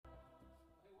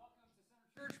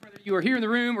you are here in the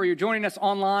room or you're joining us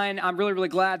online, I'm really, really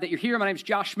glad that you're here. My name is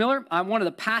Josh Miller. I'm one of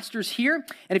the pastors here.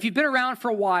 And if you've been around for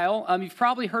a while, you've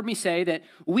probably heard me say that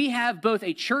we have both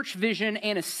a church vision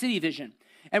and a city vision.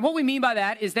 And what we mean by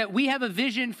that is that we have a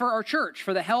vision for our church,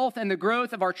 for the health and the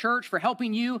growth of our church, for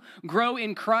helping you grow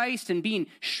in Christ and being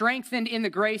strengthened in the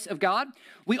grace of God.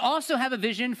 We also have a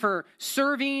vision for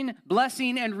serving,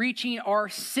 blessing, and reaching our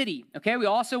city, okay? We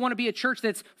also want to be a church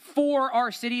that's for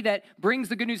our city, that brings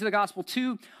the good news of the gospel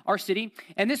to our city.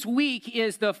 And this week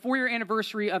is the 4-year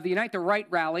anniversary of the Unite the Right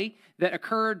rally that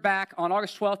occurred back on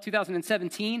August 12th,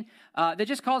 2017, that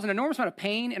just caused an enormous amount of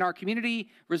pain in our community,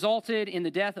 resulted in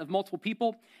the death of multiple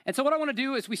people. And so what I want to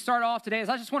do as we start off today is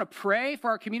I just want to pray for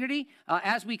our community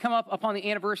as we come up upon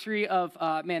the anniversary of,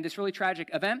 this really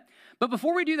tragic event. But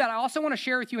before we do that, I also want to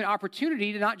share with you an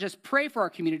opportunity to not just pray for our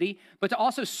community, but to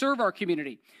also serve our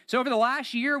community. So over the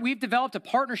last year, we've developed a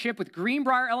partnership with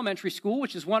Greenbrier Elementary School,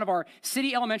 which is one of our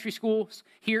city elementary schools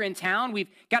here in town. We've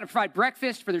gotten to provide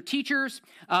breakfast for their teachers.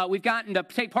 We've gotten to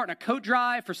take part in a coat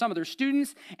drive for some of their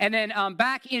students. And then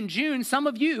back in June, some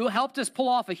of you helped us pull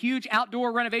off a huge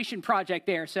outdoor renovation project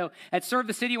there. So at Serve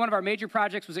the City, one of our major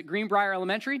projects was at Greenbrier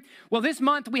Elementary. Well, this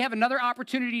month, we have another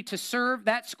opportunity to serve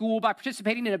that school by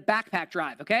participating in a backpack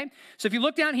drive, okay? So if you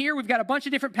look down here, we've got a bunch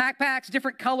of different backpacks,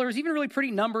 different colors, even really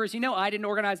pretty numbers. You know, I didn't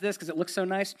organize this because it looks so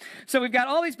nice. So we've got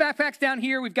all these backpacks down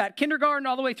here. We've got kindergarten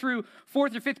all the way through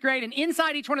 4th or 5th grade, and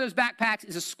inside each one of those backpacks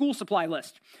is a school supply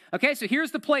list. Okay, so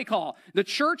here's the play call. The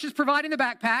church is providing the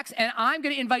backpacks, and I'm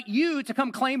going to invite you to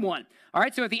come claim one. All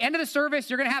right, so at the end of the service,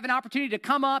 you're going to have an opportunity to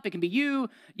come up. It can be you,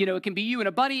 it can be you and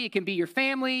a buddy. It can be your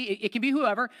family. It can be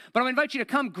whoever. But I'm going to invite you to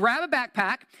come grab a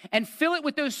backpack and fill it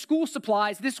with those school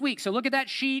supplies this week. So look at that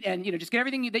sheet and, just get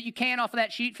everything that you can off of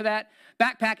that sheet for that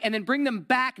backpack and then bring them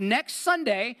back next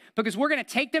Sunday because we're going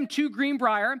to take them to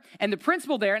Greenbrier, and the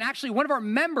principal there, and actually one of our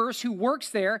members who works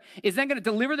there, is then going to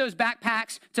deliver those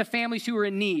backpacks to families who are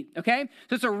in need, okay?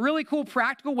 So it's a really cool,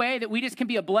 practical way that we just can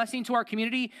be a blessing to our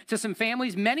community, to some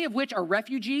families, many of which are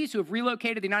refugees who have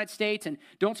relocated to the United States and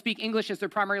don't speak English as their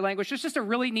primary language. It's just a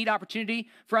really neat opportunity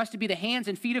for us to be the hands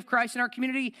and feet of Christ in our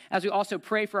community as we also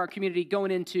pray for our community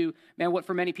going into, what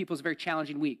for many people is a very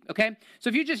challenging week, okay? So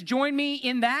if you just join me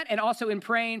in that and also in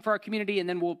praying for our community, and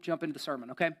then we'll jump into the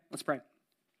sermon, okay? Let's pray.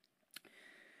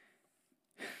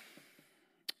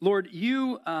 Lord,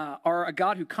 you are a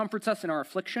God who comforts us in our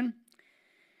affliction.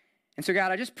 And so,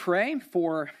 God, I just pray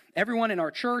for everyone in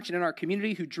our church and in our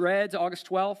community who dreads August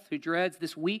 12th, who dreads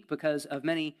this week because of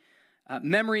many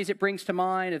memories it brings to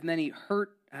mind, of many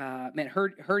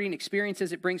hurting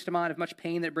experiences it brings to mind, of much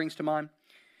pain that it brings to mind.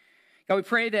 God, we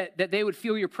pray that they would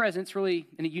feel your presence really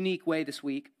in a unique way this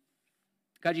week.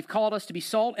 God, you've called us to be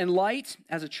salt and light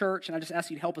as a church, and I just ask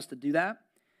you to help us to do that.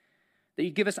 That you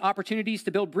give us opportunities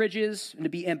to build bridges and to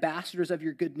be ambassadors of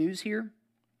your good news here.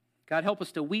 God, help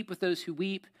us to weep with those who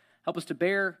weep. Help us to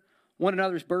bear one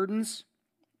another's burdens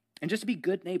and just to be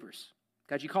good neighbors.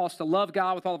 God, you call us to love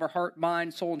God with all of our heart,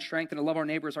 mind, soul, and strength, and to love our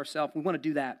neighbors ourselves. We want to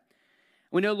do that.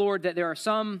 We know, Lord, that there are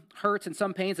some hurts and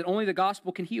some pains that only the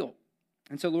gospel can heal.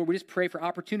 And so, Lord, we just pray for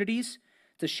opportunities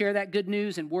to share that good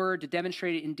news and word, to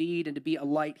demonstrate it in deed, and to be a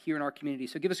light here in our community.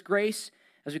 So give us grace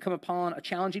as we come upon a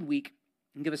challenging week,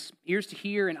 and give us ears to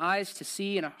hear and eyes to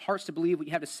see and hearts to believe what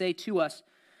you have to say to us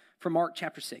from Mark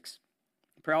chapter 6.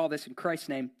 I pray all this in Christ's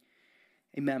name.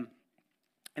 Amen.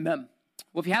 Amen.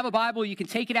 Well, if you have a Bible, you can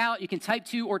take it out. You can type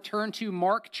to or turn to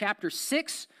Mark chapter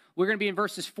 6. We're going to be in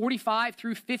verses 45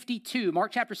 through 52.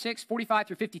 Mark chapter 6, 45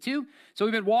 through 52. So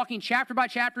we've been walking chapter by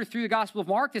chapter through the Gospel of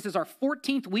Mark. This is our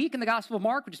 14th week in the Gospel of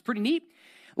Mark, which is pretty neat.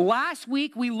 Last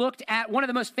week, we looked at one of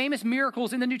the most famous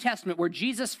miracles in the New Testament where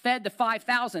Jesus fed the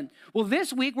 5,000. Well,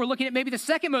 this week, we're looking at maybe the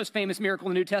second most famous miracle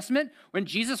in the New Testament when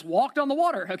Jesus walked on the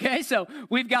water, okay? So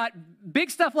we've got big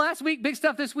stuff last week, big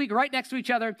stuff this week, right next to each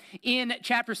other in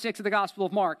chapter 6 of the Gospel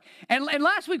of Mark. And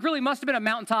last week really must have been a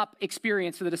mountaintop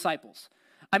experience for the disciples.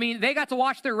 I mean, they got to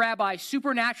watch their rabbi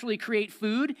supernaturally create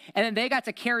food, and then they got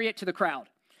to carry it to the crowd.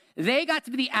 They got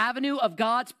to be the avenue of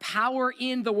God's power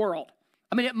in the world.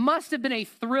 I mean, it must have been a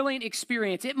thrilling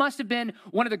experience. It must have been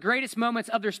one of the greatest moments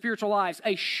of their spiritual lives,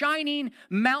 a shining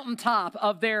mountaintop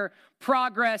of their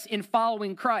progress in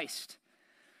following Christ.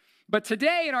 But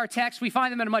today in our text, we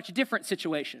find them in a much different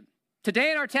situation.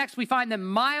 Today in our text, we find them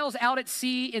miles out at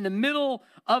sea in the middle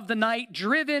of the night,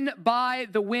 driven by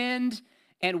the wind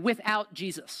and without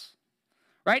Jesus,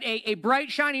 right? A bright,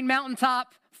 shining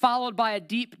mountaintop followed by a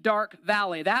deep, dark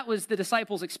valley. That was the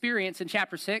disciples' experience in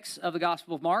chapter 6 of the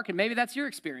Gospel of Mark, and maybe that's your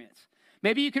experience.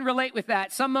 Maybe you can relate with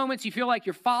that. Some moments you feel like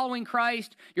you're following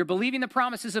Christ, you're believing the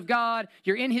promises of God,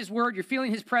 you're in his word, you're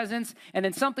feeling his presence, and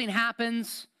then something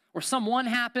happens or someone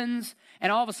happens,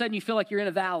 and all of a sudden you feel like you're in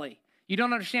a valley. You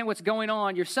don't understand what's going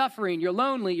on. You're suffering. You're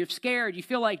lonely. You're scared. You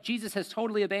feel like Jesus has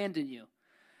totally abandoned you.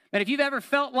 And if you've ever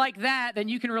felt like that, then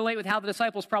you can relate with how the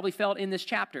disciples probably felt in this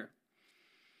chapter.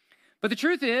 But the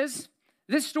truth is,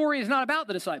 this story is not about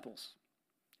the disciples.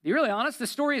 To be really honest,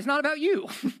 this story is not about you.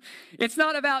 It's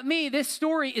not about me. This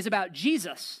story is about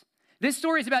Jesus. This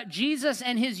story is about Jesus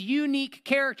and his unique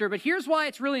character. But here's why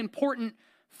it's really important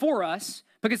for us,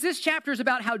 because this chapter is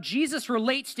about how Jesus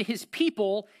relates to his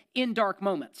people in dark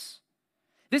moments.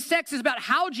 This text is about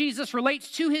how Jesus relates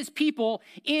to his people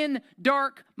in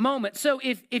dark moments. So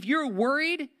if you're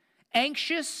worried,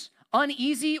 anxious,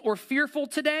 uneasy, or fearful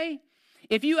today,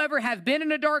 if you ever have been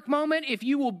in a dark moment, if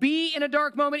you will be in a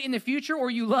dark moment in the future, or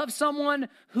you love someone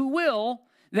who will,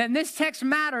 then this text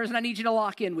matters, and I need you to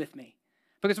lock in with me.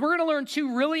 Because we're going to learn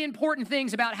two really important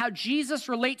things about how Jesus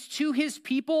relates to his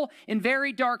people in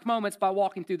very dark moments by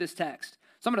walking through this text.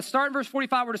 So I'm going to start in verse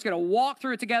 45. We're just going to walk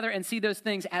through it together and see those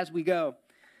things as we go.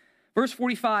 Verse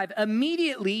 45,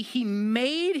 immediately he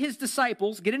made his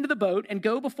disciples get into the boat and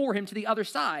go before him to the other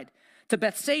side, to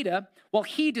Bethsaida, while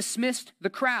he dismissed the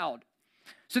crowd.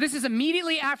 So this is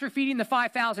immediately after feeding the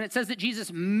 5,000. It says that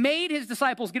Jesus made his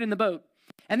disciples get in the boat.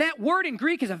 And that word in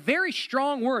Greek is a very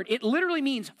strong word. It literally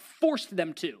means forced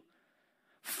them to.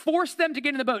 Forced them to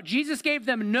get in the boat. Jesus gave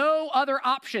them no other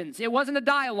options. It wasn't a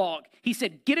dialogue. He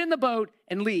said, get in the boat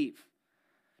and leave.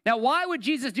 Now, why would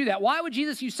Jesus do that? Why would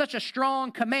Jesus use such a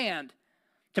strong command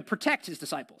to protect his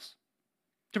disciples?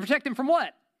 To protect them from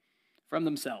what? From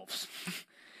themselves.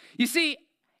 You see,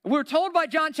 we're told by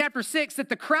John chapter 6 that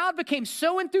the crowd became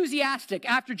so enthusiastic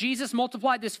after Jesus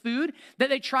multiplied this food that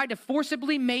they tried to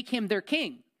forcibly make him their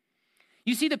king.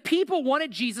 You see, the people wanted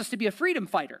Jesus to be a freedom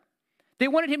fighter. They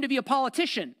wanted him to be a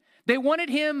politician. They wanted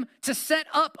him to set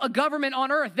up a government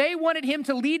on earth. They wanted him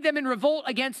to lead them in revolt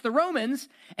against the Romans,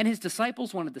 and his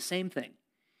disciples wanted the same thing.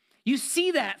 You see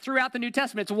that throughout the New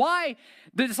Testament. It's why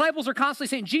the disciples are constantly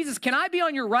saying, Jesus, can I be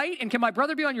on your right and can my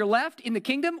brother be on your left in the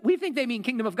kingdom? We think they mean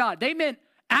kingdom of God. They meant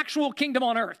actual kingdom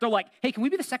on earth. They're like, hey, can we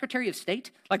be the Secretary of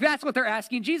State? Like, that's what they're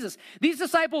asking Jesus. These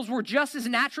disciples were just as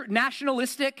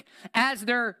nationalistic as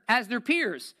their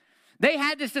peers. They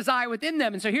had this desire within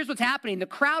them. And so here's what's happening. The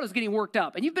crowd is getting worked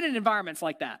up. And you've been in environments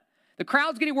like that. The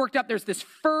crowd's getting worked up. There's this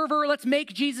fervor. Let's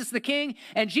make Jesus the king.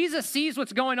 And Jesus sees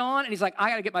what's going on. And he's like,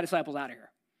 I got to get my disciples out of here.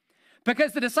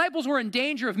 Because the disciples were in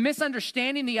danger of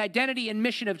misunderstanding the identity and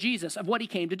mission of Jesus, of what he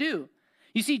came to do.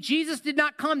 You see, Jesus did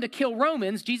not come to kill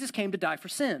Romans. Jesus came to die for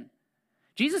sin.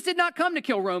 Jesus did not come to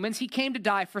kill Romans. He came to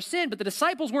die for sin. But the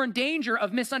disciples were in danger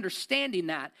of misunderstanding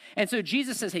that. And so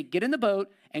Jesus says, hey, get in the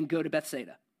boat and go to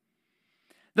Bethsaida.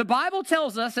 The Bible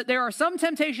tells us that there are some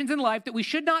temptations in life that we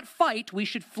should not fight, we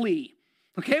should flee.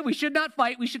 Okay, we should not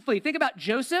fight, we should flee. Think about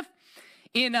Joseph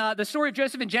in the story of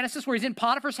Joseph in Genesis, where he's in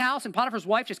Potiphar's house and Potiphar's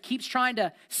wife just keeps trying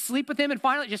to sleep with him. And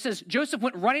finally it just says Joseph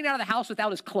went running out of the house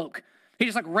without his cloak. He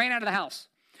just ran out of the house.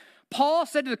 Paul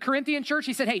said to the Corinthian church,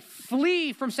 he said, hey,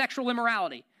 flee from sexual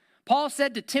immorality. Paul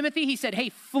said to Timothy, he said, hey,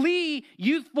 flee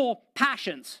youthful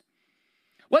passions.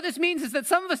 What this means is that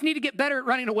some of us need to get better at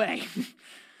running away.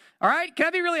 All right, can I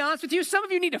be really honest with you? Some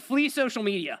of you need to flee social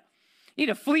media. You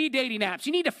need to flee dating apps.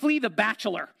 You need to flee The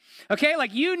Bachelor, okay?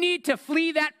 Like, you need to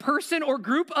flee that person or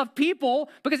group of people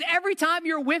because every time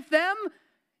you're with them,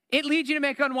 it leads you to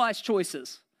make unwise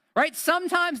choices, right?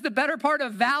 Sometimes the better part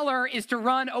of valor is to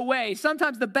run away.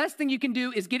 Sometimes the best thing you can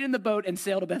do is get in the boat and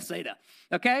sail to Bethsaida,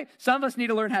 okay? Some of us need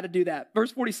to learn how to do that.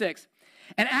 Verse 46,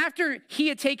 and after he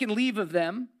had taken leave of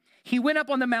them, he went up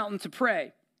on the mountain to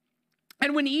pray.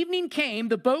 And when evening came,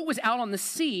 the boat was out on the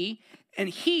sea, and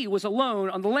he was alone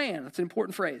on the land. That's an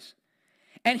important phrase.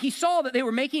 And he saw that they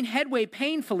were making headway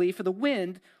painfully, for the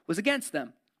wind was against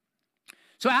them.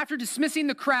 So after dismissing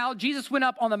the crowd, Jesus went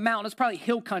up on the mountain. It's probably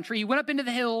hill country. He went up into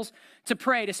the hills to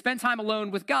pray, to spend time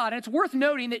alone with God. And it's worth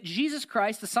noting that Jesus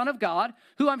Christ, the Son of God,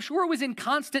 who I'm sure was in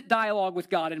constant dialogue with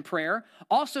God in prayer,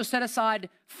 also set aside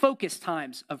focused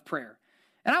times of prayer.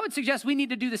 And I would suggest we need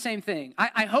to do the same thing.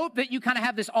 I hope that you kind of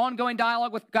have this ongoing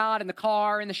dialogue with God in the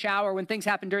car, in the shower, when things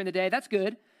happen during the day. That's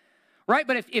good, right?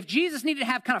 But if Jesus needed to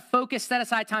have kind of focused, set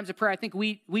aside times of prayer, I think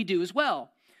we do as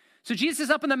well. So Jesus is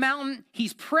up in the mountain.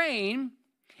 He's praying.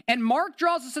 And Mark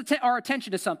draws our attention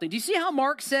to something. Do you see how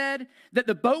Mark said that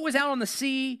the boat was out on the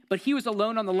sea, but he was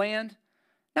alone on the land?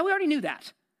 Now, we already knew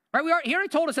that. Right? He already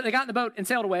told us that they got in the boat and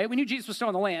sailed away. We knew Jesus was still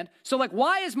on the land. So,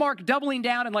 why is Mark doubling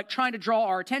down and, trying to draw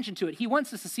our attention to it? He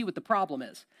wants us to see what the problem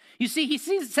is. You see, he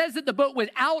says that the boat was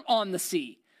out on the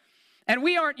sea. And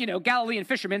we aren't, Galilean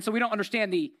fishermen, so we don't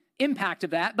understand the impact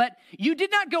of that. But you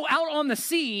did not go out on the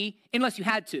sea unless you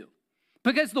had to.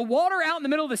 Because the water out in the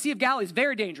middle of the Sea of Galilee is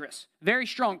very dangerous, very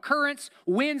strong currents,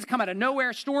 winds come out of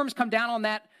nowhere, storms come down on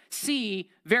that sea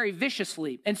very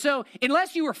viciously. And so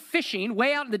unless you were fishing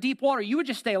way out in the deep water, you would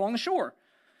just stay along the shore.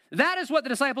 That is what the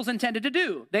disciples intended to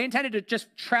do. They intended to just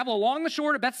travel along the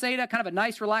shore to Bethsaida, kind of a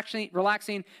nice,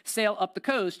 relaxing sail up the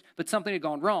coast, but something had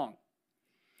gone wrong.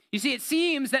 You see, it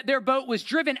seems that their boat was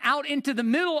driven out into the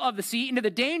middle of the sea, into the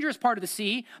dangerous part of the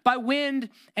sea, by wind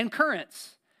and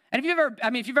currents. And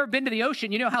if you've ever been to the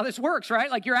ocean, you know how this works, right?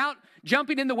 Like you're out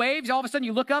jumping in the waves, all of a sudden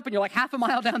you look up and you're like half a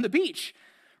mile down the beach,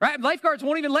 right? Lifeguards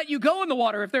won't even let you go in the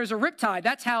water if there's a riptide.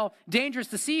 That's how dangerous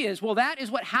the sea is. Well, that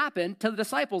is what happened to the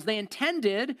disciples. They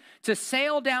intended to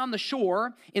sail down the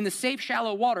shore in the safe,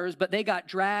 shallow waters, but they got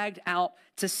dragged out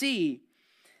to sea.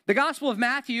 The Gospel of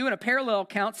Matthew, in a parallel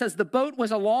account, says the boat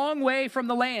was a long way from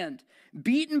the land,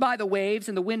 beaten by the waves,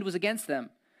 and the wind was against them.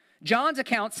 John's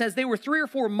account says they were 3 or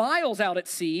 4 miles out at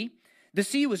sea. The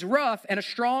sea was rough, and a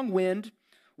strong wind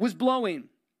was blowing.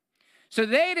 So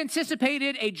they had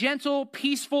anticipated a gentle,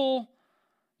 peaceful,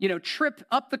 trip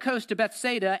up the coast to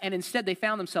Bethsaida, and instead they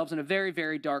found themselves in a very,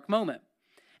 very dark moment.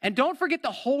 And don't forget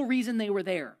the whole reason they were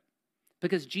there,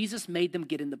 because Jesus made them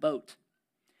get in the boat.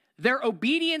 Their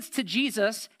obedience to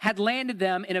Jesus had landed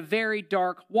them in a very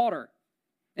dark water,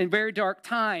 in very dark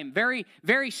time, very,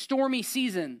 very stormy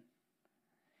season.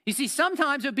 You see,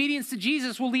 sometimes obedience to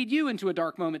Jesus will lead you into a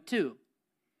dark moment too.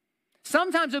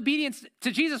 Sometimes obedience to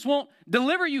Jesus won't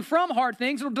deliver you from hard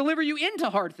things, it'll deliver you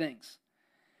into hard things.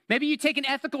 Maybe you take an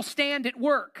ethical stand at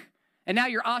work and now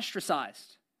you're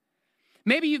ostracized.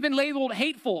 Maybe you've been labeled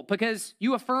hateful because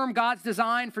you affirm God's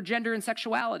design for gender and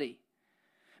sexuality.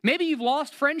 Maybe you've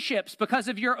lost friendships because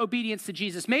of your obedience to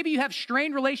Jesus. Maybe you have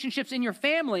strained relationships in your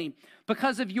family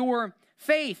because of your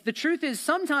faith. The truth is,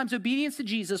 sometimes obedience to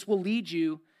Jesus will lead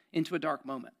you into a dark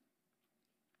moment.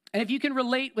 And if you can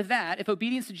relate with that, if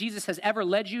obedience to Jesus has ever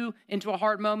led you into a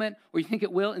hard moment, or you think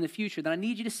it will in the future, then I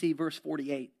need you to see verse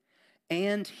 48.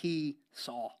 And he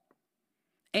saw.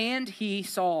 And he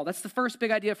saw. That's the first big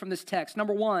idea from this text.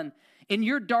 Number one, in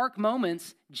your dark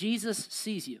moments, Jesus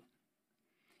sees you.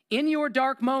 In your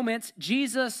dark moments,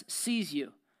 Jesus sees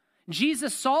you.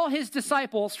 Jesus saw his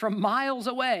disciples from miles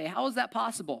away. How is that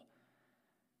possible?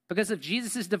 Because of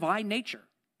Jesus' divine nature,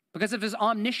 because of his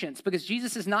omniscience, because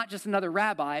Jesus is not just another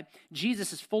rabbi.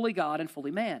 Jesus is fully God and fully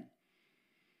man.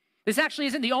 This actually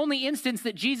isn't the only instance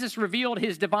that Jesus revealed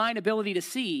his divine ability to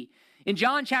see. In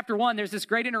John chapter 1, there's this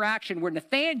great interaction where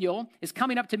Nathanael is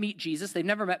coming up to meet Jesus. They've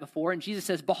never met before, and Jesus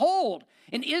says, "Behold,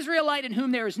 an Israelite in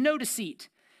whom there is no deceit."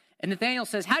 And Nathanael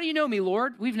says, "How do you know me,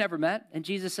 Lord? We've never met." And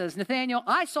Jesus says, "Nathanael,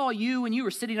 I saw you when you were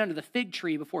sitting under the fig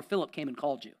tree before Philip came and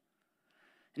called you."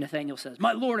 And Nathanael says,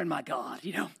 "My Lord and my God,"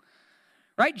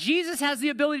 Right? Jesus has the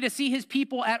ability to see his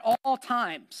people at all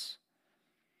times.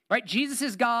 Right? Jesus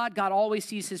is God. God always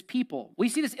sees his people. We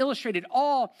see this illustrated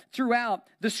all throughout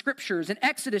the scriptures. In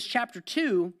Exodus chapter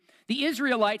 2, the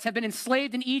Israelites have been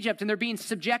enslaved in Egypt and they're being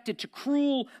subjected to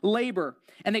cruel labor.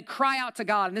 And they cry out to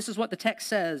God. And this is what the text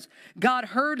says. God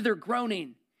heard their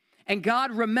groaning. And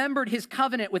God remembered his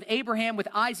covenant with Abraham, with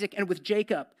Isaac, and with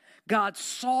Jacob. God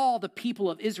saw the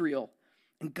people of Israel.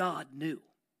 And God knew.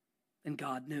 And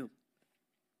God knew.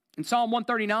 In Psalm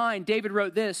 139, David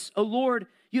wrote this, "O Lord,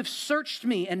 you have searched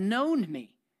me and known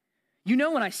me. You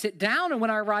know when I sit down and when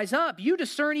I rise up. You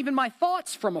discern even my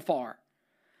thoughts from afar.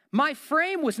 My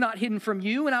frame was not hidden from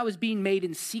you when I was being made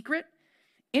in secret,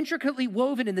 intricately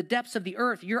woven in the depths of the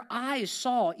earth. Your eyes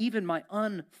saw even my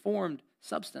unformed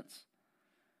substance."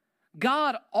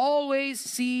 God always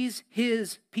sees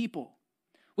his people,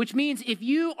 which means if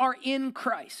you are in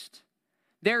Christ,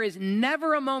 there is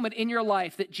never a moment in your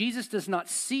life that Jesus does not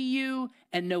see you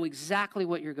and know exactly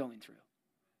what you're going through.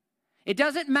 It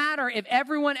doesn't matter if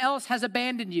everyone else has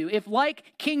abandoned you. If,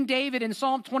 like King David in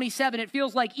Psalm 27, it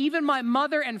feels like even my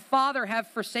mother and father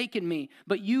have forsaken me,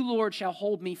 but you, Lord, shall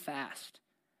hold me fast.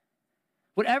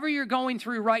 Whatever you're going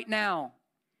through right now,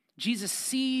 Jesus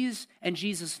sees and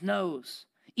Jesus knows,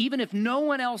 even if no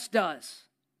one else does.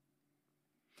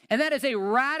 And that is a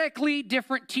radically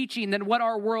different teaching than what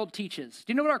our world teaches.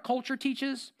 Do you know what our culture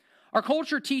teaches? Our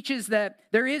culture teaches that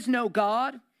there is no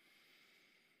God.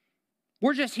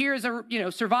 We're just here as a,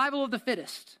 survival of the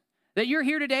fittest. That you're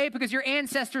here today because your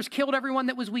ancestors killed everyone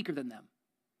that was weaker than them.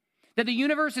 That the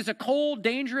universe is a cold,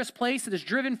 dangerous place that is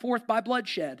driven forth by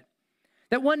bloodshed.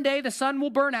 That one day the sun will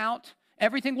burn out,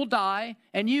 everything will die,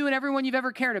 and you and everyone you've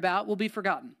ever cared about will be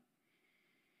forgotten.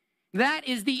 That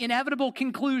is the inevitable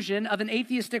conclusion of an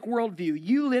atheistic worldview.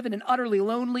 You live in an utterly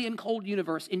lonely and cold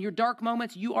universe. In your dark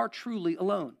moments, you are truly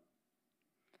alone.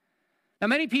 Now,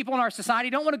 many people in our society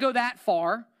don't want to go that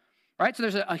far, right? So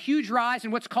there's a huge rise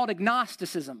in what's called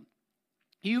agnosticism.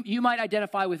 You might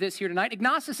identify with this here tonight.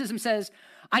 Agnosticism says,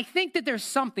 I think that there's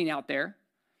something out there.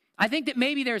 I think that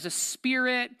maybe there's a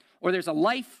spirit, or there's a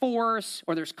life force,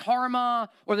 or there's karma,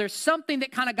 or there's something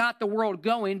that kind of got the world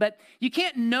going, but you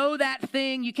can't know that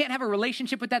thing. You can't have a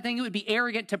relationship with that thing. It would be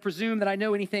arrogant to presume that I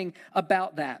know anything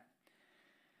about that.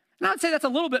 And I would say that's a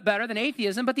little bit better than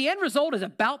atheism, but the end result is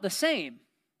about the same.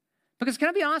 Because can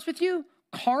I be honest with you?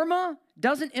 Karma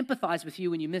doesn't empathize with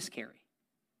you when you miscarry.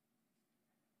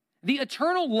 The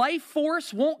eternal life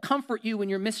force won't comfort you when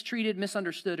you're mistreated,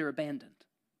 misunderstood, or abandoned.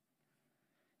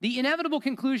 The inevitable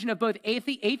conclusion of both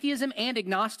atheism and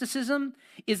agnosticism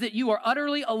is that you are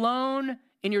utterly alone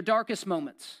in your darkest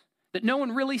moments, that no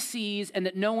one really sees and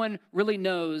that no one really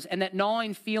knows, and that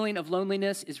gnawing feeling of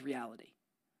loneliness is reality.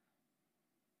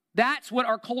 That's what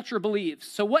our culture believes.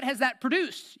 So what has that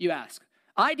produced, you ask?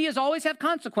 Ideas always have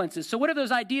consequences. So what have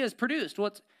those ideas produced? Well,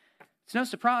 it's no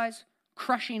surprise,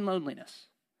 crushing loneliness.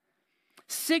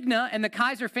 Cigna and the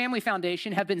Kaiser Family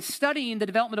Foundation have been studying the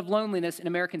development of loneliness in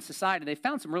American society. They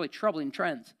found some really troubling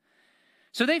trends.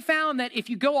 So they found that if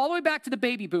you go all the way back to the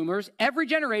baby boomers, every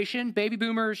generation, baby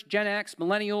boomers, Gen X,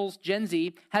 millennials, Gen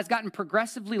Z, has gotten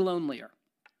progressively lonelier.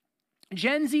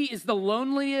 Gen Z is the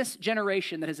loneliest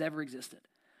generation that has ever existed.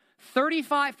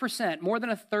 35%, more than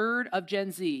a third of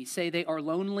Gen Z say they are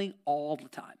lonely all the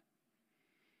time.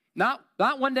 Not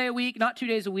 1 day a week, not 2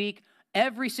 days a week.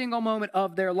 Every single moment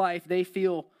of their life, they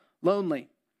feel lonely.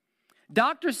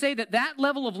 Doctors say that that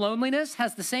level of loneliness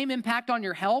has the same impact on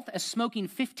your health as smoking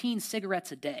 15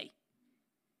 cigarettes a day.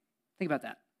 Think about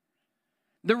that.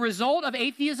 The result of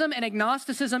atheism and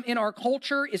agnosticism in our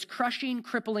culture is crushing,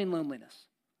 crippling loneliness.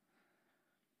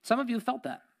 Some of you have felt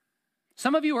that.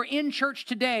 Some of you are in church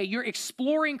today. You're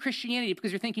exploring Christianity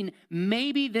because you're thinking,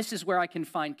 maybe this is where I can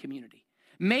find community.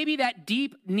 Maybe that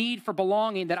deep need for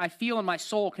belonging that I feel in my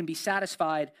soul can be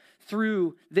satisfied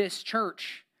through this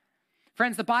church.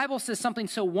 Friends, the Bible says something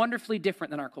so wonderfully different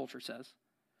than our culture says.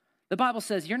 The Bible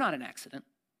says you're not an accident.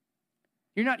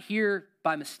 You're not here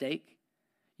by mistake.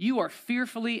 You are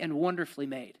fearfully and wonderfully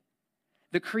made.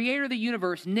 The creator of the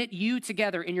universe knit you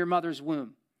together in your mother's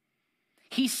womb.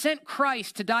 He sent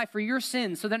Christ to die for your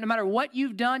sins so that no matter what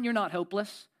you've done, you're not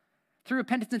hopeless. Through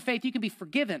repentance and faith, you can be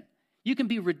forgiven. You can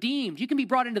be redeemed. You can be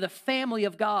brought into the family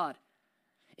of God.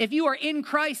 If you are in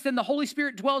Christ, then the Holy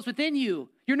Spirit dwells within you.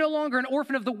 You're no longer an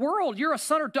orphan of the world. You're a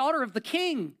son or daughter of the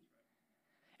King.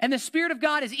 And the Spirit of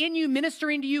God is in you,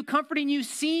 ministering to you, comforting you,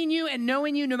 seeing you, and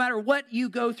knowing you no matter what you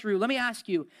go through. Let me ask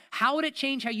you, how would it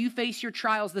change how you face your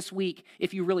trials this week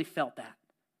if you really felt that?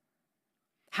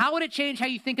 How would it change how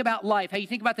you think about life, how you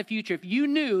think about the future, if you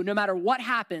knew no matter what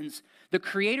happens, the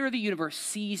creator of the universe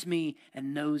sees me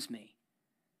and knows me?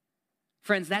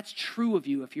 Friends, that's true of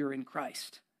you if you're in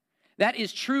Christ. That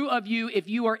is true of you if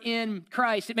you are in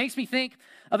Christ. It makes me think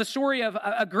of a story of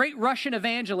a great Russian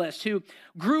evangelist who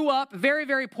grew up very,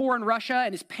 very poor in Russia,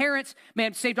 and his parents,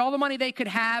 saved all the money they could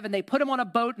have, and they put him on a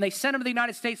boat, and they sent him to the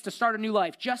United States to start a new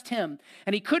life, just him.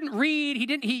 And he couldn't read, he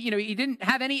didn't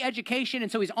have any education,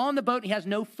 and so he's on the boat, and he has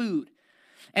no food.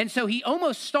 And so he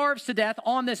almost starves to death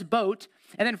on this boat.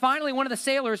 And then finally, one of the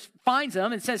sailors finds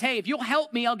him and says, hey, if you'll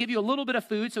help me, I'll give you a little bit of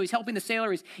food. So he's helping the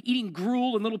sailor. He's eating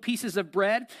gruel and little pieces of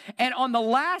bread. And on the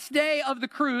last day of the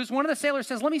cruise, one of the sailors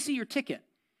says, let me see your ticket.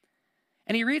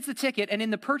 And he reads the ticket. And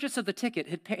in the purchase of the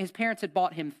ticket, his parents had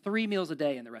bought him 3 meals a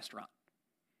day in the restaurant.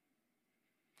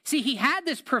 See, he had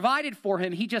this provided for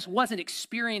him. He just wasn't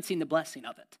experiencing the blessing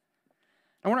of it.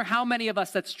 I wonder how many of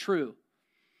us that's true.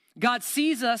 God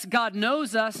sees us, God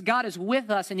knows us, God is with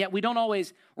us, and yet we don't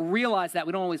always realize that.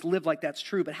 We don't always live like that's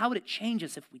true. But how would it change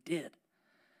us if we did?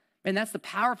 And that's the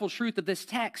powerful truth of this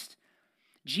text.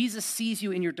 Jesus sees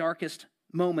you in your darkest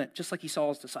moment, just like he saw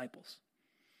his disciples.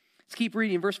 Let's keep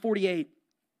reading, verse 48.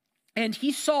 And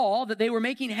he saw that they were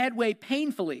making headway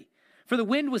painfully, for the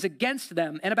wind was against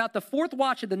them. And about the 4th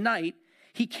watch of the night,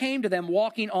 he came to them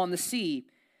walking on the sea.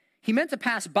 He meant to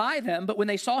pass by them, but when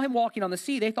they saw him walking on the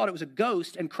sea, they thought it was a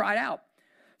ghost and cried out.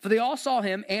 For they all saw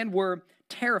him and were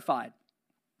terrified.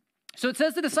 So it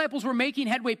says the disciples were making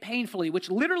headway painfully, which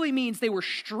literally means they were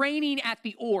straining at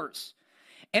the oars.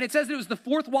 And it says that it was the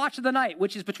 4th watch of the night,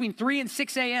 which is between 3 and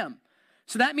 6 a.m.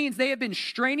 So that means they have been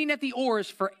straining at the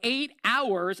oars for 8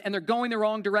 hours and they're going the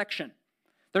wrong direction.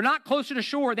 They're not closer to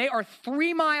shore. They are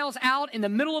 3 miles out in the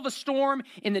middle of a storm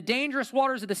in the dangerous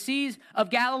waters of the seas of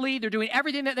Galilee. They're doing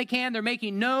everything that they can. They're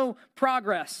making no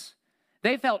progress.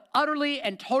 They felt utterly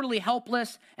and totally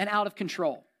helpless and out of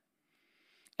control.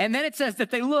 And then it says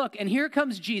that they look, and here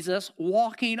comes Jesus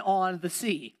walking on the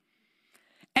sea.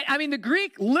 And the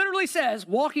Greek literally says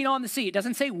walking on the sea. It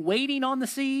doesn't say wading on the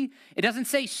sea. It doesn't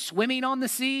say swimming on the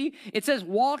sea. It says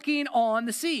walking on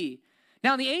the sea.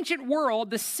 Now, in the ancient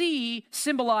world, the sea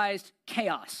symbolized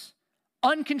chaos,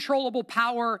 uncontrollable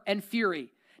power and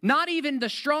fury. Not even the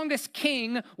strongest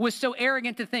king was so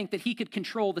arrogant to think that he could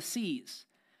control the seas.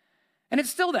 And it's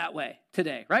still that way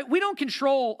today, right? We don't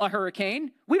control a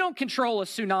hurricane. We don't control a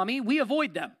tsunami. We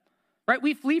avoid them, right?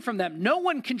 We flee from them. No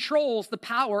one controls the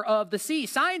power of the sea.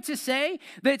 Scientists say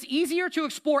that it's easier to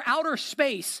explore outer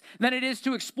space than it is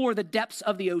to explore the depths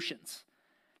of the oceans.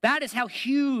 That is how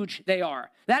huge they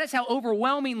are. That is how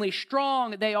overwhelmingly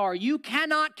strong they are. You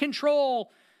cannot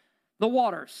control the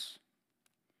waters.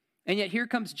 And yet here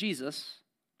comes Jesus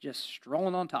just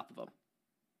strolling on top of them,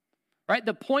 right?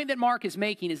 The point that Mark is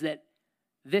making is that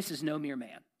this is no mere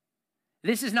man.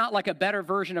 This is not like a better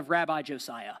version of Rabbi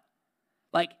Josiah.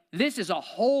 Like, this is a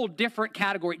whole different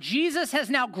category. Jesus has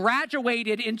now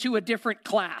graduated into a different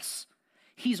class.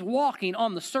 He's walking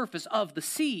on the surface of the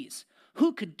seas.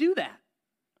 Who could do that?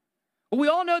 Well, we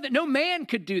all know that no man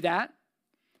could do that.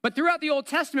 But throughout the Old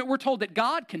Testament, we're told that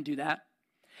God can do that.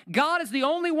 God is the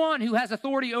only one who has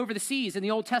authority over the seas in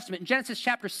the Old Testament. In Genesis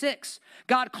chapter 6,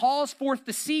 God calls forth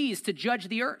the seas to judge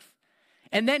the earth.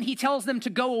 And then he tells them to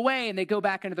go away, and they go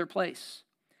back into their place.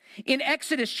 In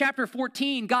Exodus chapter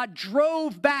 14, God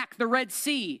drove back the Red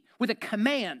Sea with a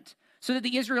command so that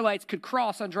the Israelites could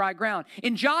cross on dry ground.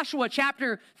 In Joshua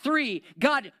chapter 3,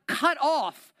 God cut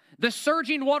off the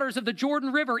surging waters of the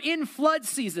Jordan River in flood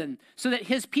season so that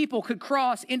his people could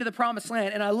cross into the promised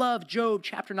land. And I love Job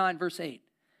chapter 9, verse 8.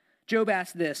 Job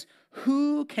asked this,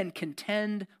 "Who can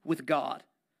contend with God?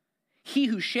 He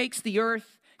who shakes the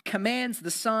earth, commands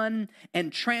the sun,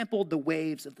 and trampled the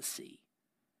waves of the sea."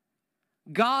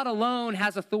 God alone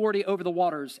has authority over the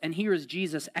waters, and here is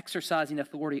Jesus exercising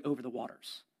authority over the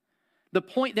waters. The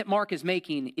point that Mark is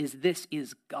making is this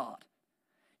is God.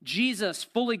 Jesus,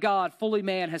 fully God, fully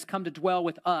man, has come to dwell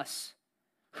with us.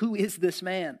 Who is this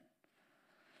man?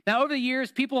 Now, over the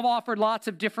years, people have offered lots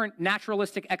of different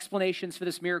naturalistic explanations for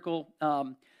this miracle.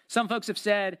 Some folks have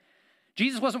said,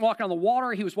 Jesus wasn't walking on the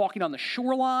water, he was walking on the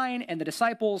shoreline, and the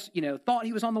disciples, thought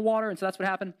he was on the water, and so that's what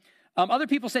happened. Other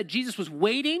people said Jesus was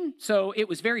wading, so it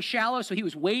was very shallow, so he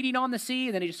was wading on the sea,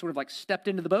 and then he just sort of like stepped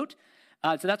into the boat.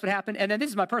 So that's what happened. And then this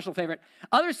is my personal favorite.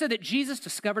 Others said that Jesus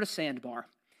discovered a sandbar,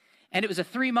 and it was a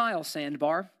 3-mile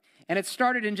sandbar, and it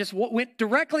started and just went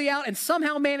directly out and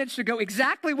somehow managed to go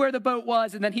exactly where the boat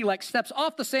was, and then he like steps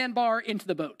off the sandbar into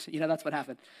the boat. That's what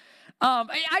happened.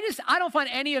 I don't find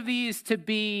any of these to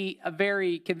be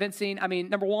very convincing. I mean,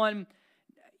 number one,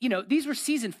 these were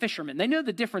seasoned fishermen. They know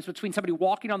the difference between somebody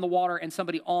walking on the water and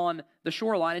somebody on the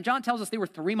shoreline. And John tells us they were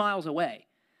 3 miles away,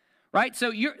 right?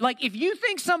 So you're like, if you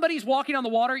think somebody's walking on the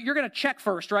water, you're going to check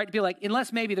first, right? To be like,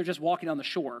 unless maybe they're just walking on the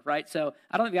shore, right? So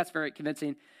I don't think that's very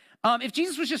convincing. If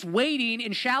Jesus was just wading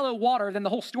in shallow water, then the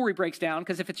whole story breaks down.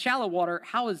 Because if it's shallow water,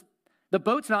 how is the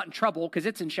boat's not in trouble because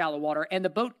it's in shallow water, and the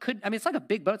boat it's like a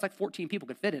big boat. It's like 14 people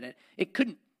could fit in it. It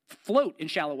couldn't float in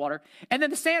shallow water. And then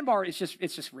the sandbar it's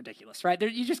just ridiculous, right?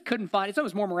 You just couldn't find it. It's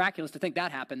almost more miraculous to think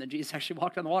that happened than Jesus actually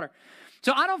walked on the water.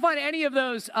 So I don't find any of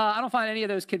those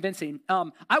convincing.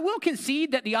 I will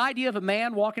concede that the idea of a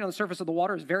man walking on the surface of the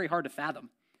water is very hard to fathom.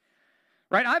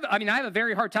 Right? I have a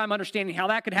very hard time understanding how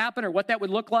that could happen or what that would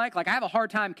look like. Like, I have a hard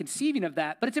time conceiving of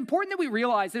that. But it's important that we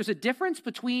realize there's a difference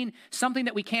between something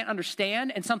that we can't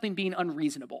understand and something being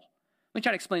unreasonable. Let me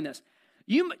try to explain this.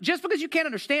 Just because you can't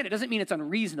understand it doesn't mean it's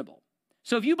unreasonable.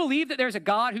 So if you believe that there's a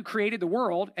God who created the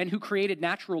world and who created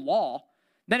natural law,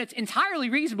 then it's entirely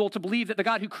reasonable to believe that the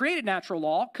God who created natural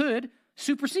law could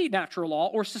supersede natural law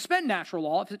or suspend natural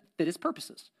law if it fit his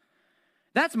purposes.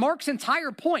 That's Mark's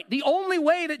entire point. The only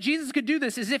way that Jesus could do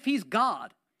this is if he's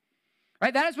God,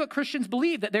 right? That is what Christians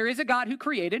believe, that there is a God who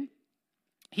created.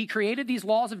 He created these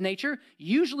laws of nature.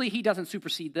 Usually he doesn't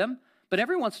supersede them, but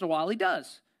every once in a while he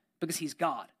does because he's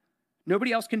God.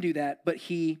 Nobody else can do that, but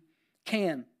he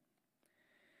can.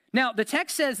 Now, the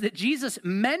text says that Jesus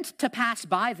meant to pass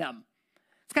by them.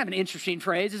 It's kind of an interesting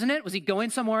phrase, isn't it? Was he going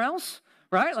somewhere else?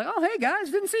 Right? Like, oh, hey, guys,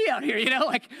 didn't see you out here,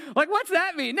 Like what's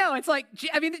that mean? No, it's like,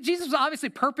 Jesus was obviously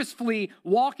purposefully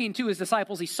walking to his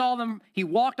disciples. He saw them. He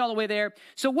walked all the way there.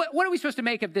 So what are we supposed to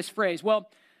make of this phrase? Well,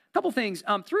 a couple things.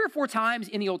 3 or 4 times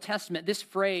in the Old Testament, this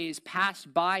phrase,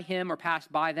 passed by him or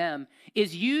passed by them,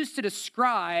 is used to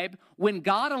describe when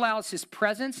God allows his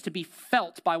presence to be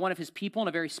felt by one of his people in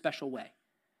a very special way.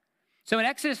 So in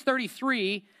Exodus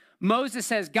 33, Moses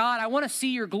says, God, I want to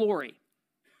see your glory.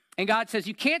 And God says,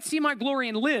 you can't see my glory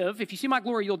and live. If you see my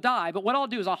glory, you'll die. But what I'll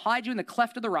do is I'll hide you in the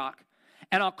cleft of the rock,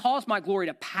 and I'll cause my glory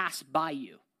to pass by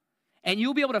you. And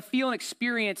you'll be able to feel and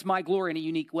experience my glory in a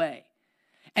unique way.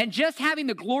 And just having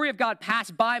the glory of God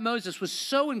pass by Moses was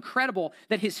so incredible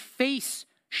that his face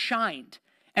shined.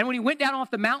 And when he went down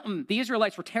off the mountain, the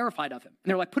Israelites were terrified of him. And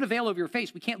they're like, put a veil over your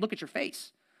face. We can't look at your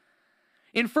face.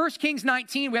 In 1 Kings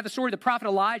 19, we have the story of the prophet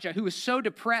Elijah, who was so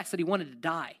depressed that he wanted to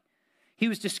die. He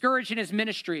was discouraged in his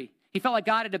ministry. He felt like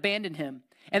God had abandoned him.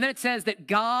 And then it says that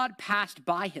God passed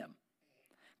by him.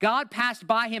 God passed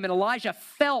by him, and Elijah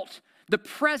felt the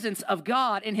presence of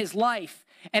God in his life,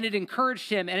 and it encouraged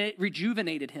him, and it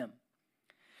rejuvenated him.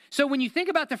 So when you think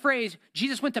about the phrase,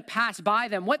 Jesus went to pass by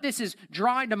them, what this is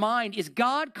drawing to mind is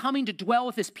God coming to dwell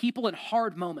with his people in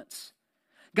hard moments.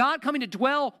 God coming to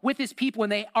dwell with his people when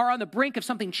they are on the brink of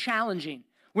something challenging,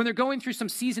 when they're going through some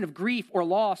season of grief or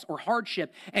loss or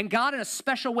hardship, and God in a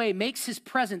special way makes his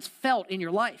presence felt in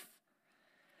your life.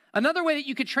 Another way that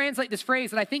you could translate this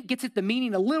phrase that I think gets at the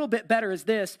meaning a little bit better is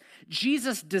this: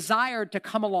 Jesus desired to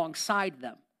come alongside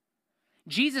them.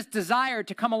 Jesus desired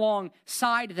to come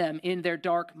alongside them in their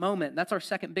dark moment. That's our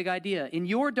second big idea. In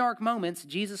your dark moments,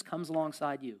 Jesus comes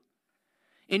alongside you.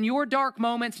 In your dark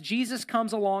moments, Jesus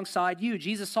comes alongside you.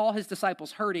 Jesus saw his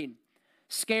disciples hurting,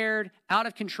 scared, out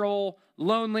of control,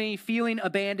 lonely, feeling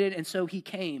abandoned, and so he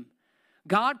came.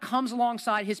 God comes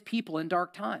alongside his people in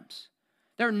dark times.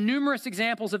 There are numerous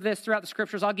examples of this throughout the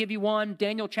scriptures. I'll give you one,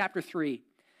 Daniel chapter 3.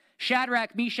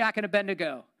 Shadrach, Meshach, and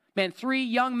Abednego. Man, 3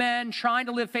 young men trying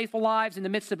to live faithful lives in the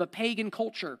midst of a pagan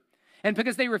culture. And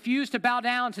because they refuse to bow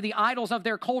down to the idols of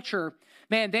their culture,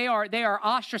 man, they are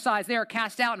ostracized, they are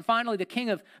cast out. And finally, the king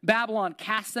of Babylon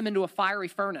casts them into a fiery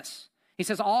furnace. He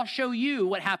says, I'll show you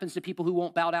what happens to people who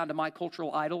won't bow down to my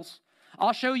cultural idols.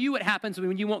 I'll show you what happens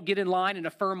when you won't get in line and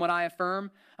affirm what I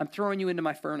affirm. I'm throwing you into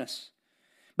my furnace.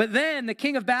 But then the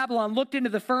king of Babylon looked into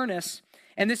the furnace,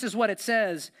 and this is what it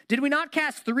says. Did we not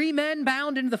cast 3 men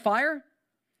bound into the fire?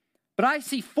 But I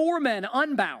see 4 men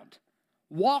unbound,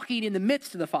 walking in the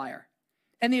midst of the fire.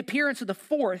 And the appearance of the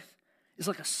 4th is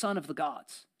like a son of the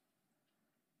gods.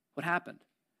 What happened?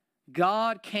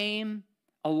 God came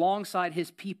alongside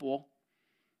his people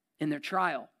in their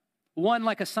trial. One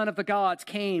like a son of the gods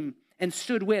came and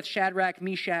stood with Shadrach,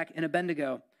 Meshach, and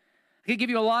Abednego. I could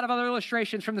give you a lot of other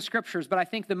illustrations from the scriptures, but I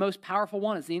think the most powerful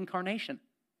one is the incarnation.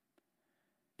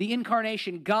 The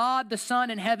incarnation, God the Son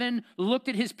in heaven looked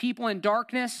at his people in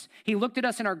darkness. He looked at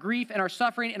us in our grief and our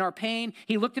suffering and our pain.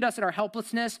 He looked at us in our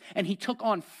helplessness, and he took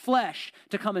on flesh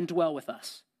to come and dwell with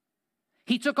us.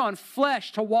 He took on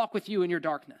flesh to walk with you in your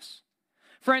darkness.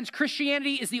 Friends,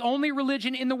 Christianity is the only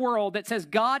religion in the world that says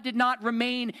God did not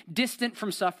remain distant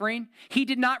from suffering. He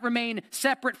did not remain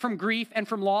separate from grief and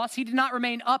from loss. He did not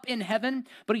remain up in heaven,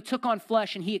 but he took on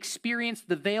flesh and he experienced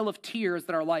the veil of tears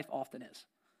that our life often is.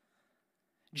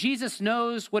 Jesus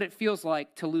knows what it feels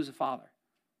like to lose a father.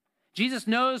 Jesus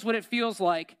knows what it feels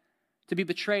like to be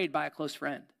betrayed by a close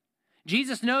friend.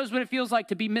 Jesus knows what it feels like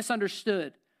to be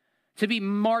misunderstood, to be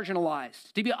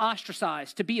marginalized, to be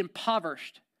ostracized, to be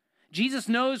impoverished. Jesus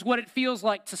knows what it feels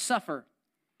like to suffer.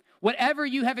 Whatever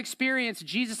you have experienced,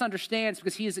 Jesus understands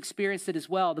because he has experienced it as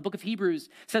well. The book of Hebrews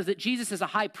says that Jesus is a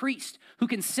high priest who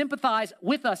can sympathize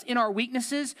with us in our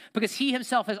weaknesses because he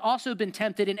himself has also been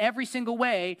tempted in every single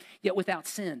way, yet without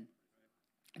sin.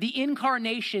 The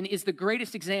incarnation is the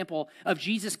greatest example of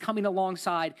Jesus coming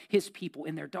alongside his people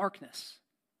in their darkness.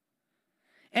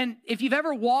 And if you've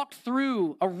ever walked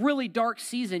through a really dark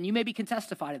season, you maybe can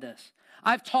testify to this.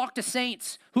 I've talked to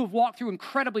saints who have walked through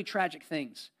incredibly tragic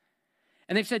things.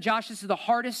 And they've said, Josh, this is the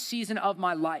hardest season of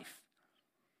my life.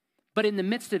 But in the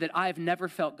midst of it, I have never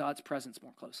felt God's presence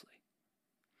more closely.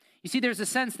 You see, there's a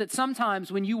sense that sometimes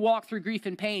when you walk through grief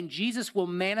and pain, Jesus will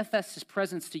manifest his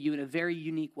presence to you in a very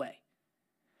unique way.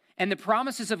 And the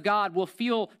promises of God will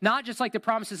feel not just like the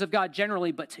promises of God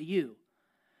generally, but to you.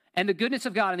 And the goodness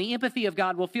of God and the empathy of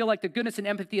God will feel like the goodness and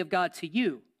empathy of God to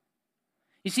you.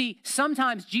 You see,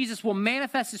 sometimes Jesus will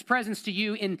manifest his presence to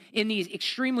you in these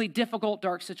extremely difficult,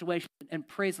 dark situations, and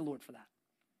praise the Lord for that.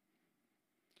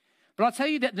 But I'll tell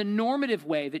you that the normative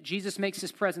way that Jesus makes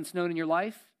his presence known in your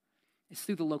life is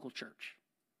through the local church.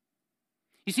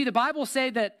 You see, the Bible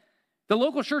says that the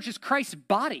local church is Christ's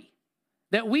body,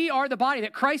 that we are the body,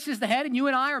 that Christ is the head, and you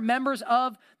and I are members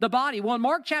of the body. Well, in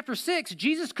Mark chapter 6,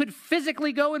 Jesus could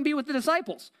physically go and be with the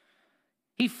disciples.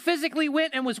 He physically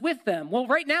went and was with them. Well,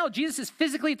 right now, Jesus is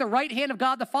physically at the right hand of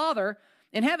God the Father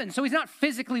in heaven. So he's not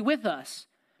physically with us.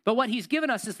 But what he's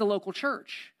given us is the local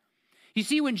church. You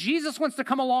see, when Jesus wants to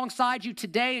come alongside you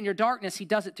today in your darkness, he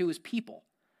does it through his people.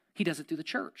 He does it through the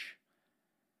church.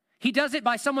 He does it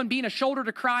by someone being a shoulder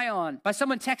to cry on, by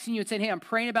someone texting you and saying, hey, I'm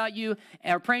praying about you,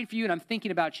 or praying for you, and I'm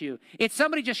thinking about you. It's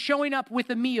somebody just showing up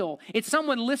with a meal. It's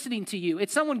someone listening to you.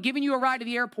 It's someone giving you a ride to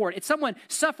the airport. It's someone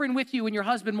suffering with you when your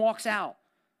husband walks out.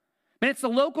 And it's the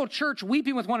local church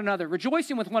weeping with one another,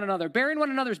 rejoicing with one another, bearing one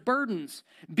another's burdens,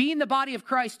 being the body of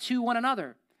Christ to one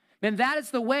another. And that is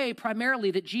the way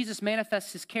primarily that Jesus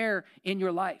manifests his care in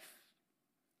your life.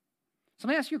 So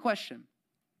let me ask you a question.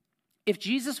 If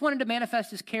Jesus wanted to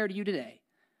manifest his care to you today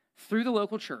through the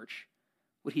local church,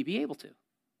 would he be able to?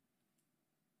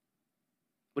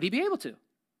 Would he be able to?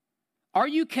 Are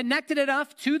you connected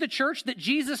enough to the church that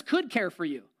Jesus could care for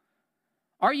you?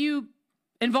 Are you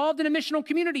involved in a missional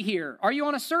community here? Are you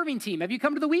on a serving team? Have you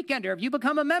come to the Weekender? Have you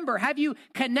become a member? Have you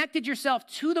connected yourself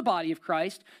to the body of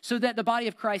Christ so that the body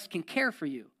of Christ can care for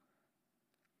you?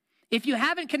 If you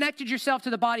haven't connected yourself to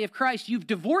the body of Christ, you've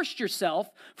divorced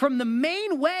yourself from the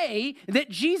main way that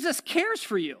Jesus cares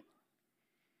for you.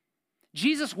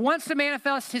 Jesus wants to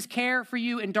manifest his care for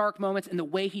you in dark moments, and the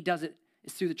way he does it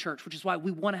is through the church, which is why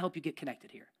we want to help you get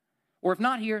connected here. Or if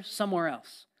not here, somewhere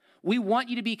else. We want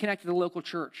you to be connected to the local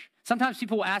church. Sometimes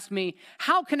people will ask me,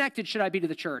 how connected should I be to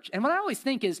the church? And what I always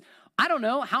think is, I don't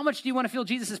know, how much do you want to feel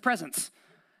Jesus' presence?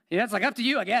 Yeah, it's like up to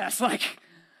you, I guess. Like,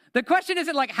 the question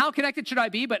isn't like, how connected should I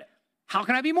be, but how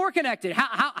can I be more connected?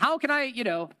 How can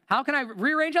I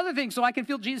rearrange other things so I can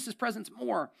feel Jesus' presence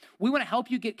more? We want to help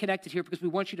you get connected here because we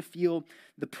want you to feel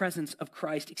the presence of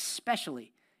Christ,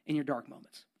 especially in your dark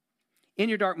moments. In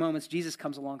your dark moments, Jesus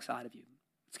comes alongside of you.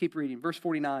 Let's keep reading. Verse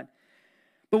 49.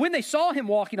 But when they saw him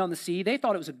walking on the sea, they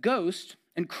thought it was a ghost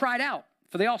and cried out,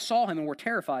 for they all saw him and were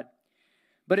terrified.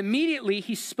 But immediately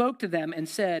he spoke to them and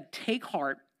said, "Take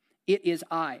heart, it is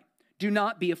I. Do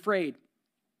not be afraid."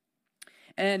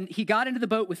 And he got into the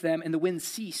boat with them, and the wind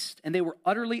ceased, and they were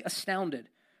utterly astounded,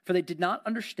 for they did not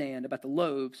understand about the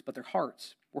loaves, but their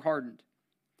hearts were hardened.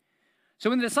 So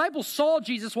when the disciples saw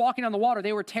Jesus walking on the water,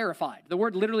 they were terrified. The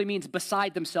word literally means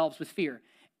beside themselves with fear.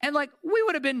 And like, we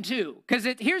would have been too, because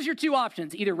here's your two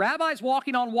options. Either rabbis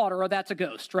walking on water or that's a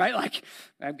ghost, right? Like,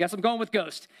 I guess I'm going with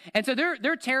ghost. And so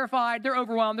they're terrified, they're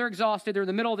overwhelmed, they're exhausted, they're in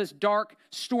the middle of this dark,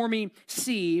 stormy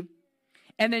sea.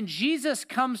 And then Jesus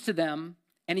comes to them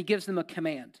and he gives them a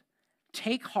command.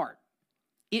 Take heart.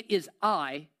 It is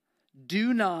I.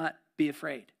 Do not be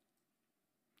afraid.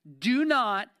 Do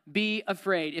not be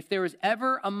afraid. If there was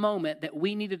ever a moment that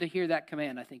we needed to hear that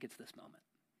command, I think it's this moment.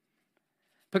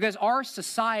 Because our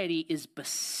society is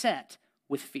beset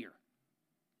with fear.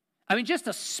 I mean, just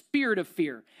a spirit of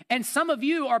fear. And some of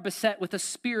you are beset with a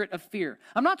spirit of fear.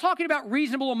 I'm not talking about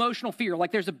reasonable emotional fear,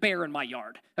 like there's a bear in my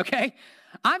yard, okay?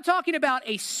 I'm talking about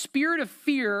a spirit of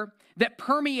fear that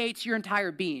permeates your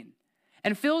entire being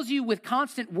and fills you with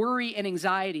constant worry and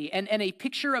anxiety and a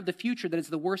picture of the future that is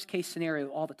the worst case scenario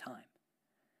all the time.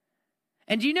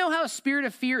 And do you know how a spirit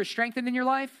of fear is strengthened in your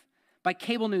life? By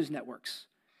cable news networks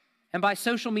and by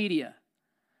social media.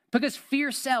 Because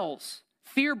fear sells.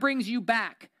 Fear brings you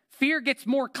back. Fear gets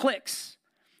more clicks.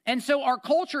 And so our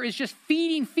culture is just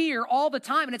feeding fear all the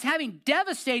time, and it's having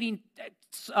devastating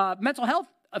mental health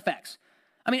effects.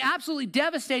 I mean, absolutely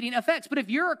devastating effects. But if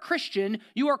you're a Christian,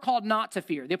 you are called not to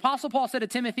fear. The Apostle Paul said to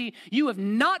Timothy, you have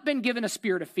not been given a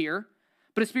spirit of fear,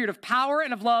 but a spirit of power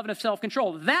and of love and of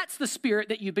self-control. That's the spirit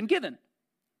that you've been given.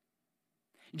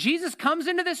 Jesus comes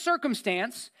into this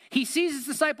circumstance. He sees his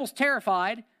disciples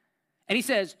terrified, and he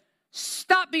says,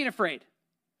 stop being afraid.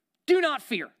 Do not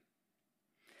fear.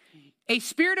 A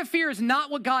spirit of fear is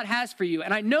not what God has for you.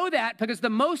 And I know that because the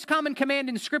most common command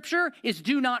in Scripture is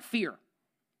do not fear.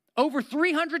 Over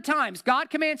 300 times, God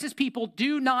commands his people,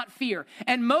 do not fear.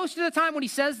 And most of the time when he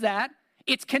says that,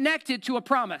 it's connected to a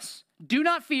promise. Do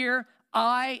not fear,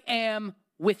 I am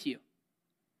with you.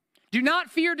 Do not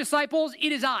fear, disciples,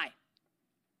 it is I.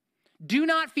 Do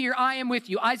not fear, I am with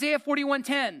you. Isaiah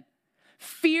 41:10.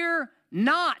 Fear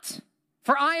not,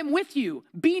 for I am with you.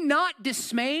 Be not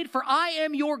dismayed, for I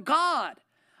am your God.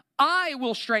 I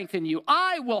will strengthen you.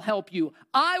 I will help you.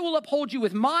 I will uphold you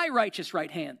with my righteous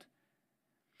right hand.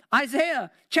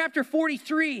 Isaiah chapter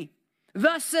 43.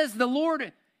 Thus says the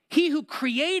Lord, he who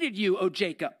created you, O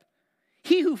Jacob,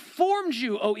 he who formed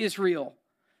you, O Israel,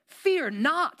 fear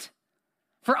not.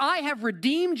 For I have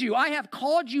redeemed you. I have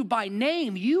called you by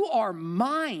name. You are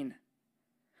mine.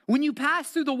 When you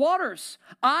pass through the waters,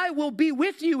 I will be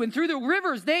with you. And through the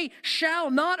rivers, they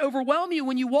shall not overwhelm you.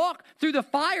 When you walk through the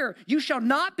fire, you shall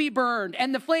not be burned,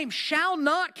 and the flame shall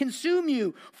not consume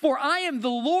you. For I am the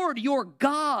Lord your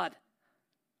God,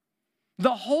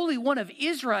 the Holy One of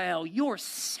Israel, your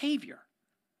Savior.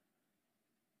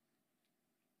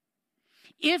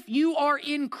 If you are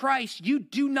in Christ, you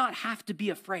do not have to be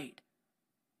afraid.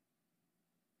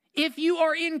 If you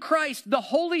are in Christ, the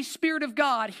Holy Spirit of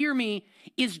God, hear me,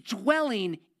 is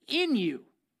dwelling in you.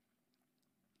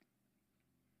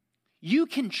 You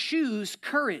can choose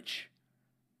courage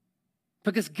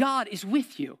because God is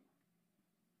with you.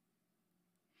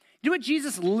 You know what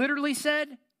Jesus literally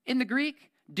said in the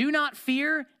Greek? Do not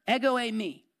fear, ego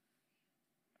eimi.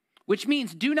 which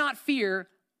means do not fear,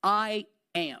 I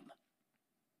am.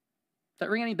 Does that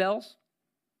ring any bells?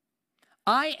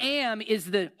 I am is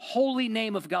the holy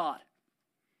name of God.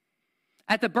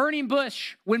 At the burning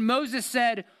bush, when Moses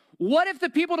said, what if the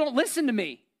people don't listen to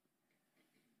me?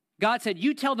 God said,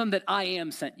 you tell them that I am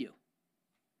sent you.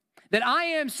 That I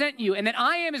am sent you, and that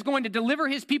I am is going to deliver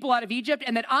his people out of Egypt,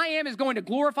 and that I am is going to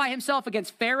glorify himself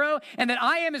against Pharaoh, and that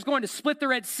I am is going to split the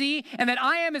Red Sea, and that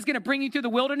I am is going to bring you through the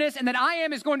wilderness, and that I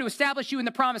am is going to establish you in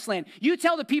the promised land. You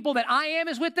tell the people that I am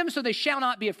is with them, so they shall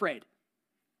not be afraid.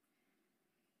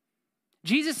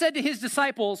 Jesus said to his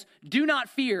disciples, do not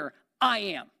fear, I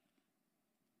am.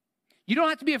 You don't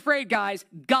have to be afraid, guys.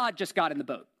 God just got in the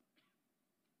boat.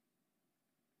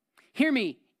 Hear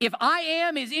me. If I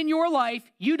am is in your life,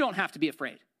 you don't have to be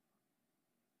afraid.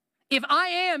 If I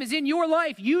am is in your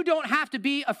life, you don't have to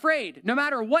be afraid, no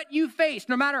matter what you face,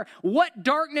 no matter what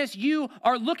darkness you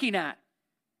are looking at.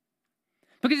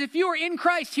 Because if you are in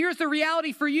Christ, here's the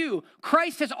reality for you.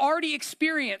 Christ has already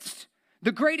experienced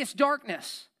the greatest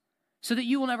darkness so that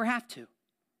you will never have to.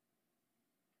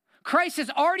 Christ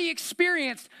has already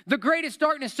experienced the greatest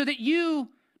darkness so that you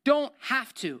don't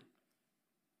have to.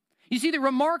 You see, the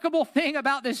remarkable thing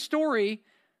about this story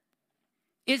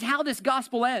is how this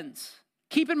gospel ends.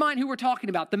 Keep in mind who we're talking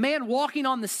about. The man walking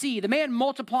on the sea, the man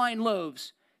multiplying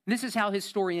loaves. And this is how his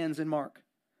story ends in Mark.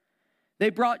 They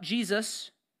brought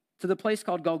Jesus to the place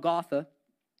called Golgotha,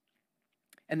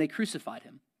 and they crucified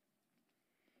him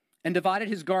and divided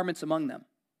his garments among them.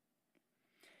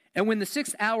 And when the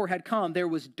 6th hour had come, there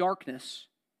was darkness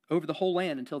over the whole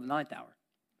land until the 9th hour.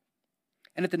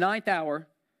 And at the 9th hour,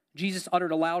 Jesus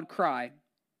uttered a loud cry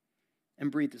and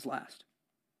breathed his last.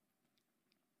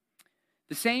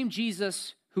 The same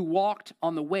Jesus who walked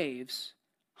on the waves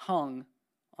hung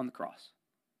on the cross.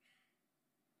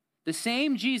 The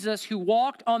same Jesus who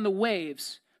walked on the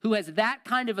waves, who has that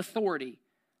kind of authority,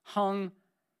 hung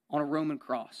on a Roman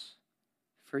cross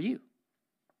for you.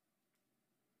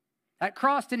 That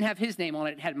cross didn't have his name on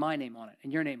it. It had my name on it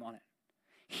and your name on it.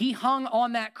 He hung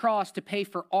on that cross to pay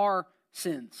for our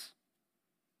sins.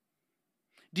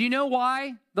 Do you know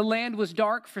why the land was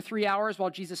dark for 3 hours while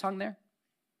Jesus hung there?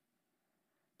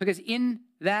 Because in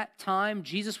that time,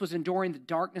 Jesus was enduring the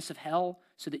darkness of hell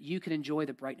so that you could enjoy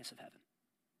the brightness of heaven.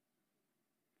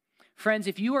 Friends,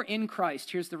 if you are in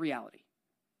Christ, here's the reality.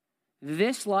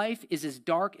 This life is as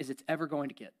dark as it's ever going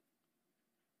to get.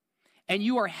 And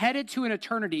you are headed to an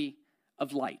eternity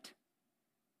of light,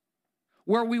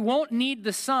 where we won't need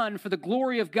the sun, for the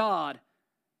glory of God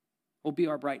will be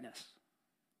our brightness.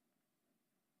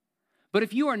 But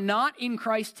if you are not in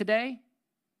Christ today,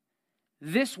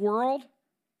 this world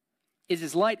is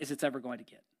as light as it's ever going to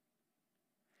get.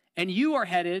 And you are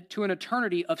headed to an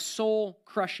eternity of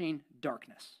soul-crushing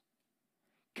darkness,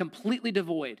 completely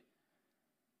devoid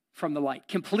from the light,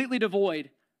 completely devoid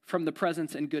from the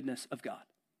presence and goodness of God.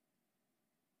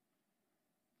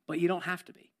 But you don't have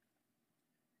to be.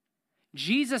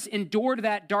 Jesus endured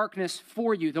that darkness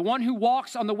for you. The one who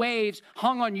walks on the waves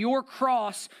hung on your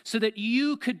cross so that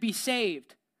you could be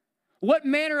saved. What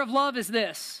manner of love is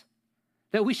this,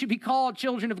 that we should be called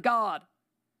children of God?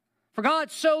 For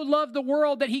God so loved the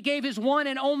world that he gave his one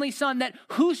and only Son, that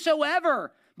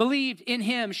whosoever believed in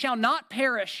him shall not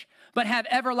perish, but have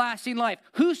everlasting life.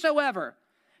 Whosoever.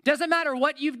 Doesn't matter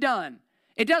what you've done.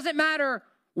 It doesn't matter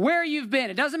where you've been.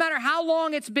 It doesn't matter how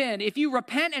long it's been. If you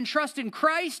repent and trust in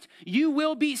Christ, you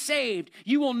will be saved.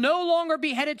 You will no longer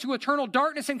be headed to eternal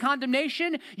darkness and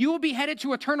condemnation. You will be headed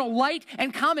to eternal light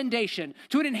and commendation,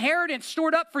 to an inheritance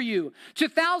stored up for you, to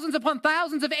thousands upon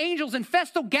thousands of angels in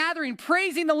festal gathering,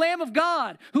 praising the Lamb of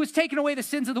God who has taken away the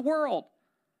sins of the world.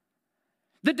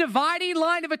 The dividing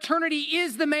line of eternity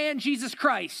is the man Jesus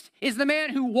Christ, is the man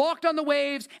who walked on the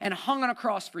waves and hung on a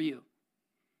cross for you.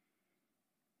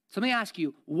 So let me ask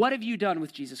you, what have you done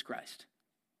with Jesus Christ?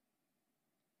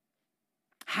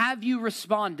 Have you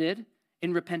responded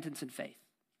in repentance and faith?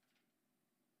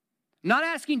 I'm not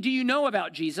asking, do you know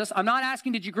about Jesus? I'm not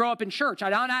asking, did you grow up in church?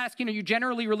 I'm not asking, are you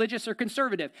generally religious or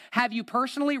conservative? Have you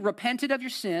personally repented of your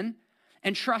sin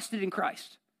and trusted in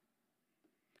Christ?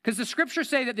 Because the scriptures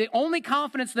say that the only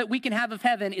confidence that we can have of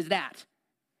heaven is that.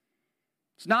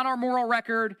 It's not our moral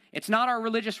record. It's not our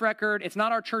religious record. It's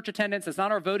not our church attendance. It's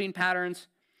not our voting patterns.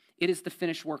 It is the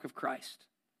finished work of Christ.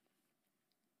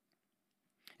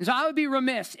 And so I would be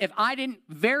remiss if I didn't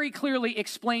very clearly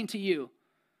explain to you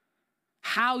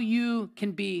how you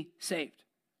can be saved.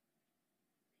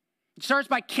 It starts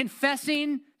by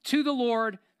confessing to the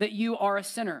Lord that you are a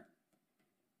sinner.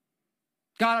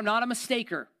 God, I'm not a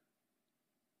mistaker.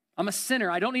 I'm a sinner.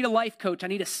 I don't need a life coach. I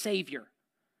need a Savior.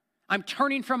 I'm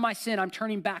turning from my sin. I'm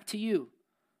turning back to you.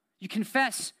 You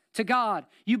confess to God.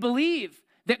 You believe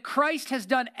that Christ has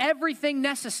done everything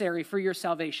necessary for your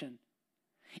salvation.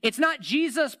 It's not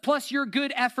Jesus plus your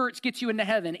good efforts gets you into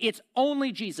heaven. It's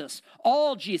only Jesus,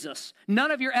 all Jesus. None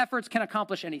of your efforts can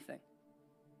accomplish anything.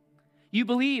 You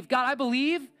believe, God, I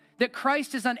believe that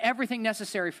Christ has done everything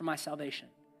necessary for my salvation.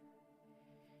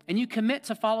 And you commit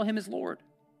to follow him as Lord.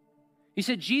 You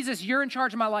said, Jesus, you're in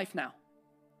charge of my life now.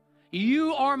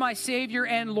 You are my Savior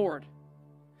and Lord.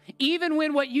 Even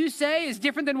when what you say is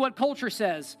different than what culture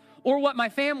says, or what my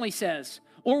family says,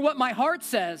 or what my heart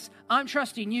says, I'm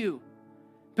trusting you.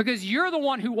 Because you're the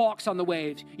one who walks on the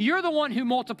waves. You're the one who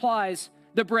multiplies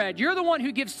the bread. You're the one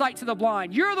who gives sight to the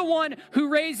blind. You're the one who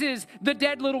raises the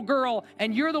dead little girl.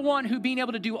 And you're the one who being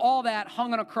able to do all that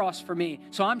hung on a cross for me.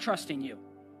 So I'm trusting you.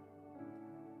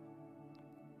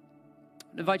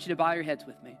 I invite you to bow your heads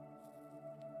with me.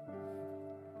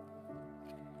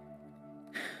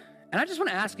 And I just want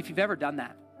to ask if you've ever done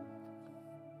that.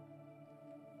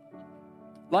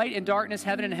 Light and darkness,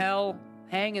 heaven and hell,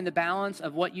 hang in the balance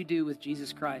of what you do with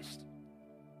Jesus Christ.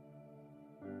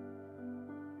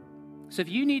 So if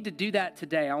you need to do that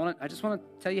today, I just want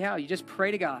to tell you how. You just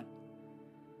pray to God.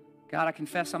 God, I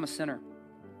confess I'm a sinner.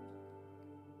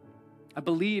 I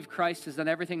believe Christ has done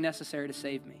everything necessary to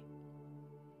save me.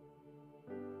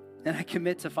 And I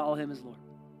commit to follow him as Lord.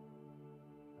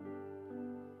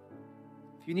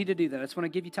 If you need to do that, I just want to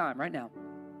give you time right now.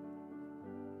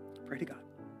 Pray to God.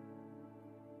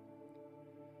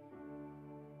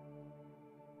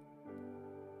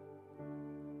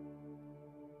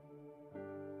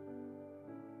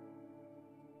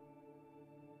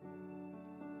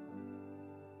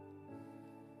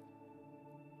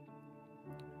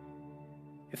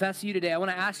 If that's you today, I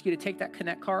want to ask you to take that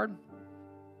Connect card,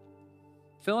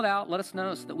 fill it out, let us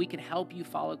know so that we can help you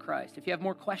follow Christ. If you have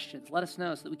more questions, let us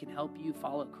know so that we can help you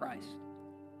follow Christ.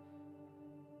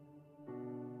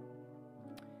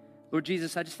 Lord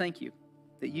Jesus, I just thank you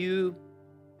that you,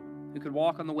 who could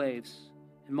walk on the waves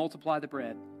and multiply the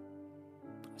bread,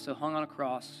 also hung on a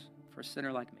cross for a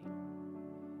sinner like me.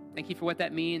 Thank you for what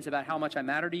that means about how much I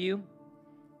matter to you.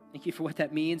 Thank you for what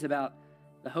that means about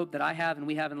the hope that I have and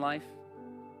we have in life.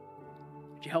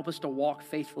 Would you help us to walk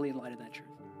faithfully in light of that truth?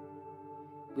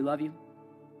 We love you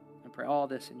and pray all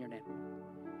this in your name.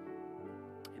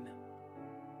 Amen.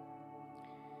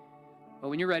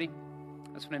 Well, when you're ready,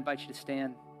 I just want to invite you to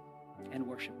stand and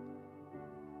worship.